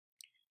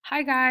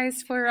Hi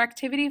guys, for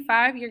activity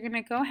 5, you're going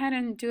to go ahead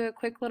and do a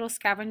quick little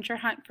scavenger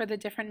hunt for the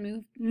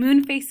different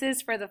moon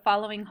phases for the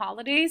following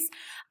holidays.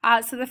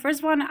 So the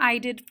first one I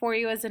did for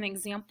you as an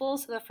example.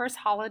 So the first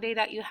holiday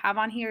that you have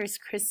on here is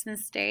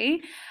Christmas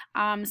Day.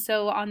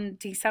 So on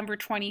December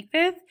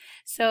 25th.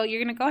 So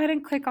you're going to go ahead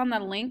and click on the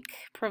link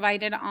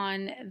provided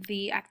on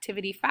the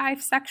activity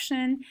 5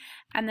 section,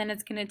 and then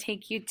it's going to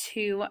take you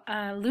to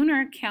a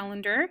lunar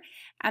calendar,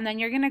 and then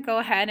you're going to go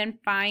ahead and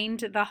find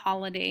the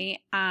holiday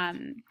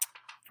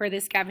for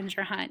this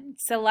scavenger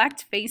hunt.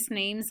 Select face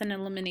names and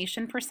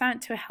elimination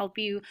percent to help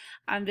you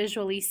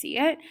visually see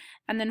it.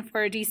 And then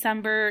for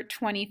December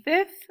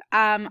 25th,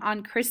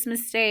 on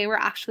Christmas Day, we're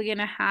actually going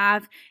to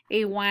have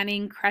a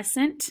waning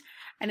crescent,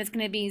 and it's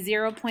going to be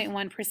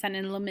 0.1%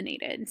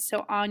 eliminated.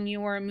 So on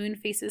your moon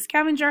phases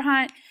scavenger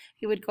hunt,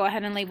 you would go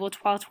ahead and label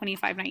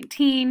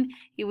 12/25/19.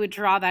 You would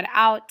draw that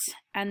out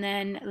and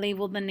then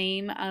label the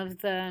name of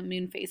the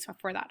moon phase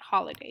for that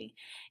holiday.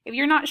 If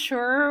you're not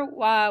sure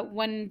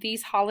when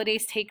these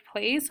holidays take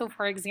place, so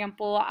for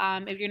example,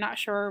 if you're not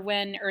sure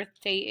when Earth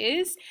Day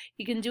is,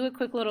 you can do a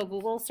quick little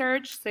Google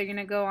search. So you're going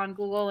to go on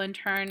Google and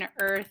turn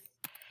Earth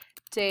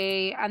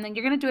Day, and then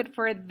you're going to do it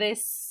for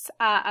this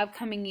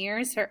upcoming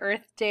year, so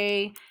Earth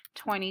Day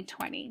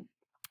 2020.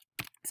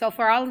 So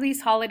for all of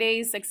these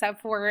holidays, except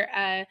for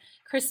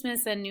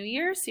Christmas and New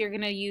Year's, you're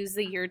going to use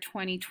the year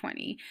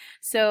 2020.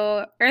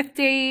 So Earth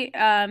Day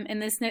in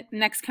this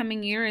next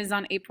coming year is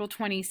on April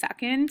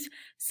 22nd.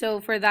 So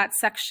for that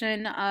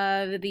section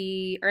of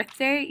the Earth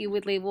Day, you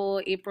would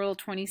label April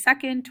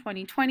 22nd,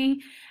 2020,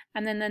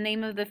 and then the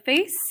name of the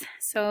face.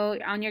 So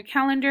on your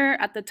calendar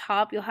at the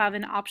top, you'll have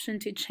an option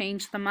to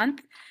change the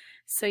month.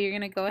 So you're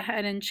going to go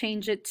ahead and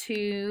change it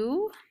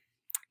to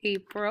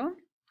April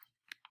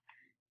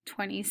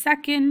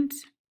 22nd,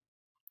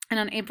 and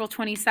on April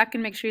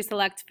 22nd, make sure you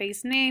select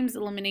face names,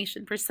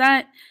 elimination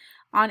percent.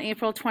 On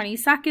April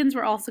 22nd,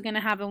 we're also going to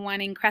have a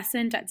waning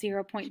crescent at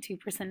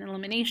 0.2%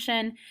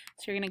 elimination.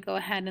 So you're going to go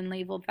ahead and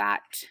label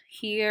that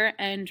here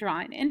and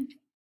draw it in.